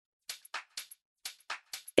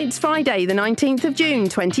It's Friday, the 19th of June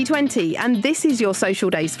 2020, and this is your Social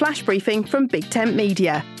Days flash briefing from Big Tent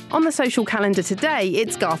Media. On the social calendar today,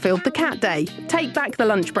 it's Garfield the Cat Day, Take Back the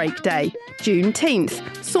Lunch Break Day,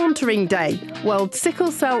 Juneteenth, Sauntering Day, World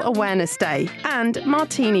Sickle Cell Awareness Day, and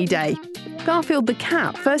Martini Day. Garfield the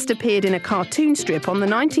Cat first appeared in a cartoon strip on the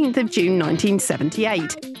 19th of June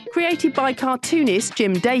 1978. Created by cartoonist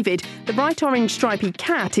Jim David, the bright orange stripy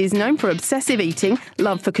cat is known for obsessive eating,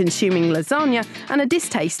 love for consuming lasagna, and a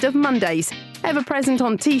distaste of Mondays. Ever present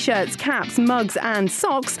on t-shirts, caps, mugs and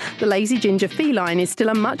socks, the lazy ginger feline is still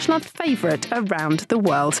a much-loved favourite around the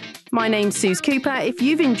world. My name's Suze Cooper. If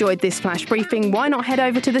you've enjoyed this flash briefing, why not head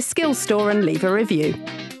over to the Skills store and leave a review.